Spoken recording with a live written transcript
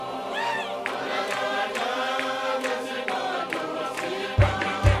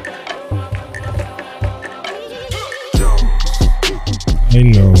I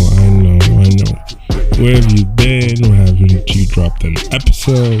know. Where have you been? Where haven't you dropped an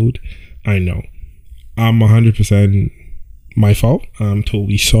episode? I know. I'm 100% my fault. I'm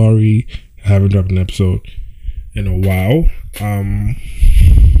totally sorry. I haven't dropped an episode in a while.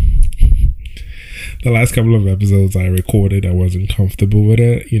 The last couple of episodes I recorded, I wasn't comfortable with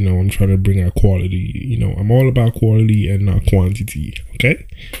it. I'm trying to bring out quality. I'm all about quality and not quantity. Okay.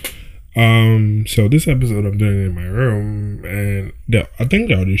 So this episode I'm doing it in my room, and I think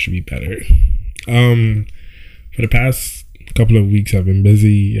the audio should be better. For the past couple of weeks I've been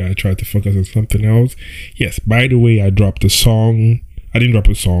busy. I tried to focus on something else. Yes, by the way, I dropped a song. I didn't drop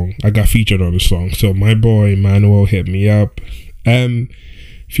a song. I got featured on a song. So my boy Manuel hit me up and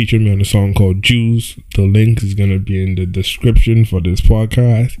featured me on a song called Juice. The link is gonna be in the description for this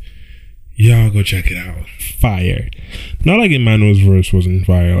podcast. Y'all go check it out. Fire. Not like Emmanuel's verse wasn't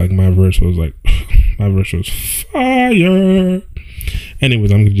fire. Like my verse was fire.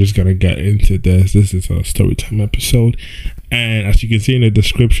 Anyways, I'm just gonna get into this. This is a story time episode, and as you can see in the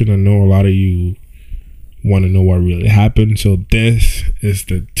description, I know a lot of you want to know what really happened. So this is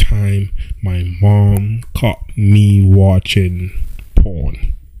the time my mom caught me watching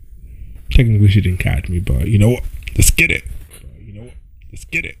porn. Technically, she didn't catch me, but you know what? Let's get it.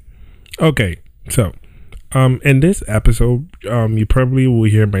 Okay, so in this episode, you probably will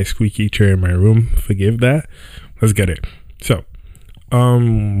hear my squeaky chair in my room. Forgive that. Let's get it. So,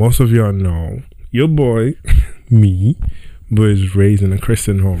 most of y'all know your boy, me, was raised in a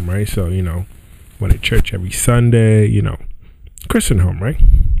Christian home, right? So, went to church every Sunday, Christian home, right?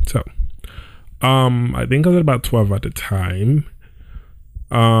 So, I think I was about 12 at the time.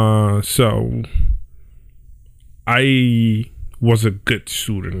 So I was a good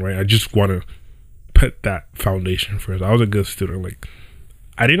student, right? I just want to put that foundation first. I was a good student. Like,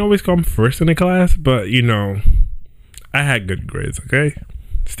 I didn't always come first in the class, but I had good grades, okay?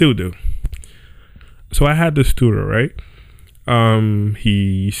 Still do. So I had this tutor, right? He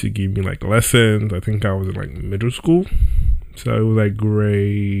used to give me like lessons. I think I was in like middle school. So it was like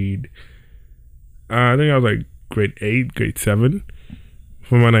grade 8, grade 7.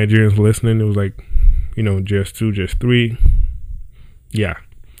 For my Nigerians listening, it was like, JS2, JS3. Yeah.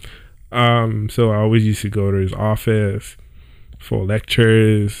 So I always used to go to his office for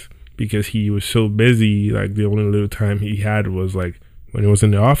lectures because he was so busy. Like, the only little time he had was like when he was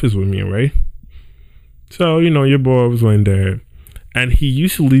in the office with me, right? So, your boy was going there, and he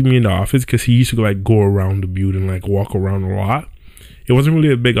used to leave me in the office because he used to like go around the building, like walk around a lot. It wasn't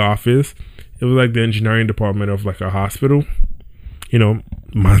really a big office. It was like the engineering department of like a hospital.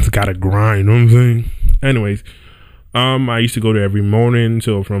 Man's gotta grind, you know what I'm saying? Anyways, I used to go there every morning,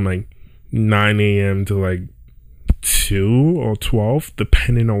 so from like 9 a.m. to like 2 or 12,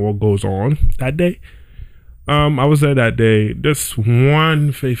 depending on what goes on that day. I was there that day. This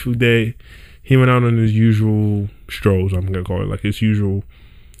one fateful day, he went out on his usual strolls, I'm gonna call it, like his usual,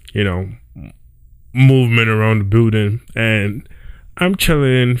 movement around the building, and I'm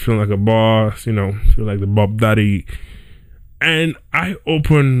chilling, feeling like a boss, feel like the Bob Daddy. And I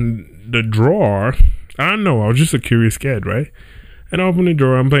opened the drawer. I don't know, I was just a curious kid, right? And I opened the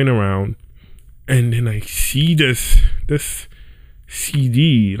drawer, I'm playing around, and then I see this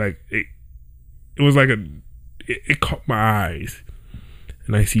CD, like it was like it caught my eyes,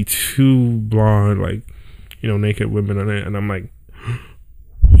 and I see two blonde, like, naked women on it, and I'm like,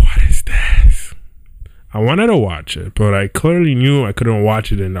 what is this? I wanted to watch it, but I clearly knew I couldn't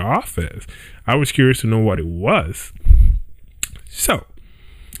watch it in the office. I was curious to know what it was. So,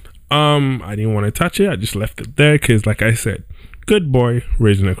 I didn't want to touch it. I just left it there because, like I said, good boy,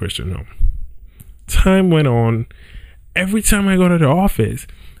 raised in a Christian home. Time went on. Every time I go to the office,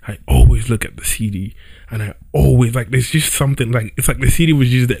 I always look at the CD, and I always, like, there's just something, like, it's like the CD was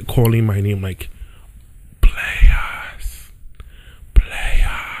just there calling my name, like, play us.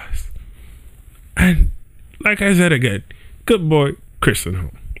 And, like I said again, good boy, Christian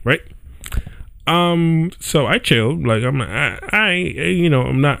home, right? So I chilled. Like, I'm not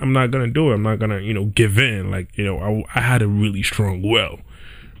gonna do it. I'm not gonna, give in. Like, I had a really strong will,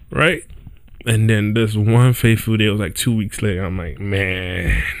 right? And then this one fateful day, it was like 2 weeks later, I'm like,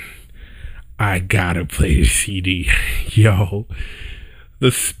 man, I gotta play the CD. Yo,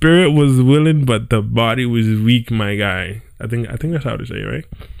 the spirit was willing, but the body was weak, my guy. I think that's how to say it, right?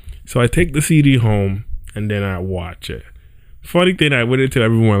 So I take the CD home, and then I watch it. Funny thing, I waited till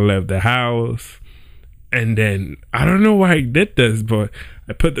everyone left the house, and then I don't know why I did this, but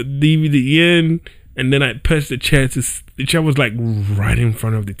I put the DVD in, and then I pushed the chair. The chair was like right in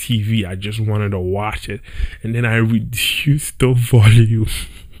front of the TV. I just wanted to watch it, and then I reduced the volume.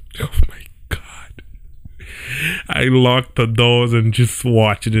 Oh my god! I locked the doors and just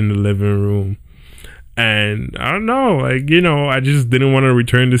watched it in the living room. And I don't know, like, you know, I just didn't want to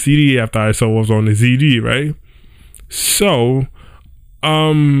return the CD after I saw what was on the CD, right? So, I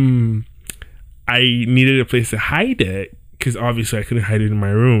needed a place to hide it, because obviously I couldn't hide it in my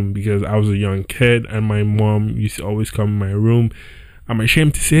room because I was a young kid and my mom used to always come in my room. I'm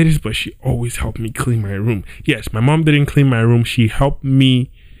ashamed to say this, but she always helped me clean my room. Yes, my mom didn't clean my room. She helped me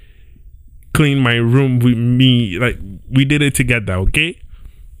clean my room with me. Like, we did it together, okay?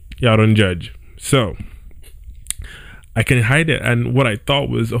 Y'all don't judge. So, I can hide it. And what I thought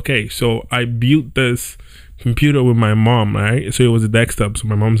was, okay, so I built this computer with my mom, right? So it was a desktop. So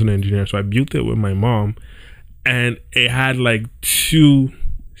my mom's an engineer. So I built it with my mom. And it had like 2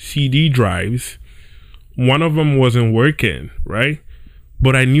 CD drives. One of them wasn't working, right?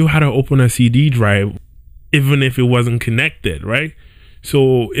 But I knew how to open a CD drive even if it wasn't connected, right?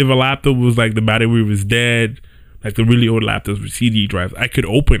 So if a laptop was like the battery was dead, like the really old laptops with CD drives, I could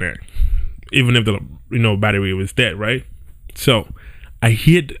open it even if the battery was dead, right? So I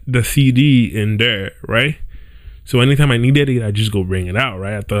hid the CD in there, right? So anytime I needed it, I just go bring it out,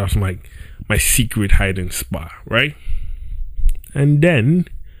 right? I thought that was like my secret hiding spot, right? And then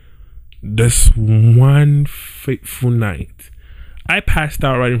this one fateful night, I passed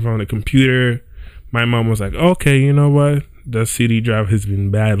out right in front of the computer. My mom was like, okay, you know what? The CD drive has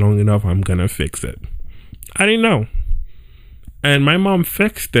been bad long enough. I'm going to fix it. I didn't know. And my mom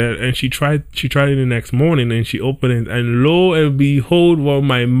fixed it, and she tried it the next morning, and she opened it, and lo and behold, what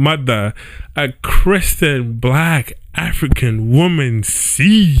my mother, a Christian black African woman,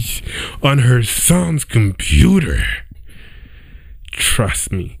 sees on her son's computer.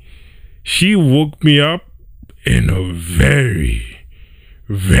 Trust me, she woke me up in a very,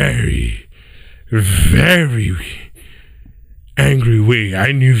 very, very angry way.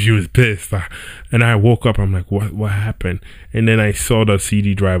 I knew she was pissed, and I woke up. I'm like, what happened? And then I saw the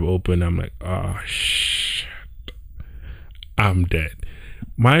CD drive open. I'm like, oh shit, I'm dead.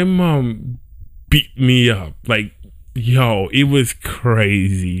 My mom beat me up, like, yo, it was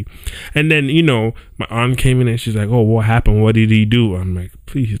crazy. And then, my aunt came in and she's like, oh, what happened? What did he do? I'm like,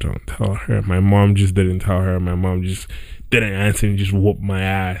 please don't tell her. My mom just didn't tell her. My mom just didn't answer and just whooped my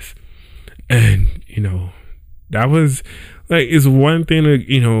ass. And, that was like, it's one thing to,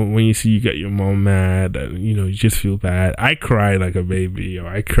 when you see you get your mom mad and, you just feel bad. I cried like a baby,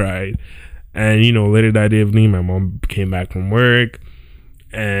 I cried. And, later that evening, my mom came back from work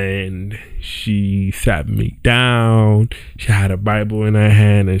and she sat me down. She had a Bible in her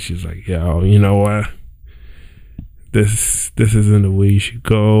hand and she's like, yo, you know what? This isn't the way you should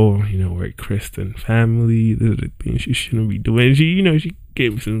go. We're a Christian family. This is the things you shouldn't be doing. She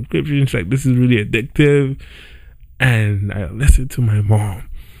gave me some scriptures. She's like, this is really addictive. And I listened to my mom,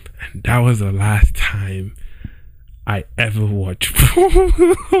 and that was the last time I ever watched porn.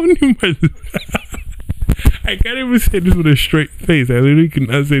 I can't even say this with a straight face. I literally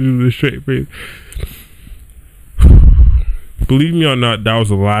cannot say this with a straight face. Believe me or not, that was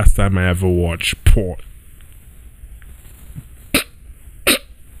the last time I ever watched porn.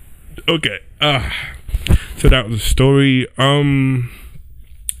 Okay. So that was the story.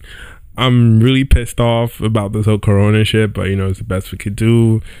 I'm really pissed off about this whole corona shit, but it's the best we could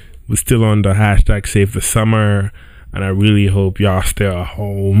do. We're still on the hashtag save the summer, and I really hope y'all stay at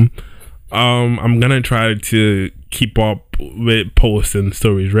home. I'm gonna try to keep up with posting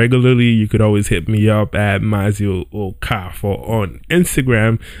stories regularly. You could always hit me up at Mazio Okafor on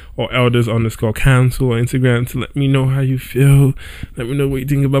Instagram or elders_council on Instagram to let me know how you feel. Let me know what you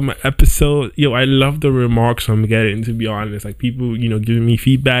think about my episode. Yo, I love the remarks I'm getting, to be honest. Like, people, giving me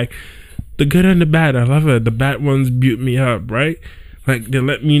feedback. The good and the bad, I love it. The bad ones build me up, right? Like, they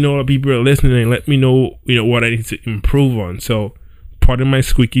let me know that people are listening and let me know, what I need to improve on. So, pardon my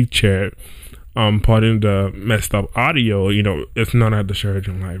squeaky chair. Pardon the messed up audio. It's not at the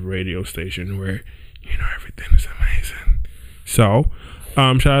Sheridan Live radio station where, everything is amazing. So,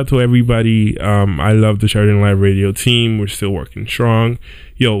 shout out to everybody. I love the Sheridan Live radio team. We're still working strong.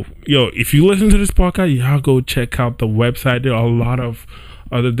 Yo, if you listen to this podcast, y'all go check out the website. There are a lot of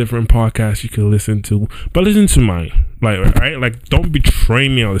other different podcasts you can listen to, but listen to mine. Like, don't betray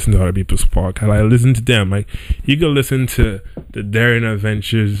me or listen to other people's podcasts. Like, listen to them. Like, you can listen to the Daring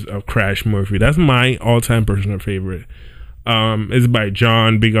Adventures of Crash Murphy. That's my all-time personal favorite. It's by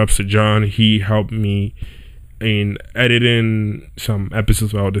John. Big ups to John. He helped me in editing some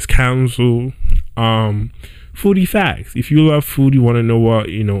episodes about this council. Foodie Facts. If you love food, you want to know what,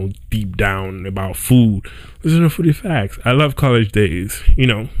 deep down about food, listen to Foodie Facts. I love College Days.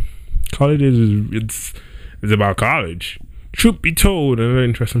 College Days it's about college. Truth be told, another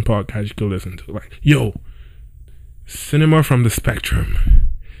interesting podcast you can listen to. Like, yo, Cinema from the Spectrum.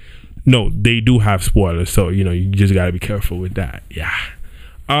 No, they do have spoilers, so you just gotta be careful with that. Yeah.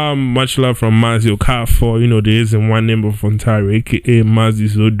 Much love from Mazio Okafor. There isn't one name of Ontario, aka Mazzi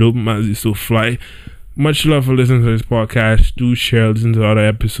so dope, Mazzi so fly. Much love for listening to this podcast. Do share, listen to other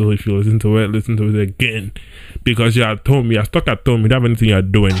episodes. If you listen to it again. Because you have told me, you're stuck at home, you don't have anything you're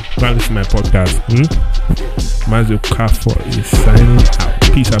doing. Go listen to my podcast. Mazio Okafor is signing out.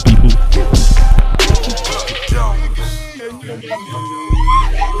 Peace out, people.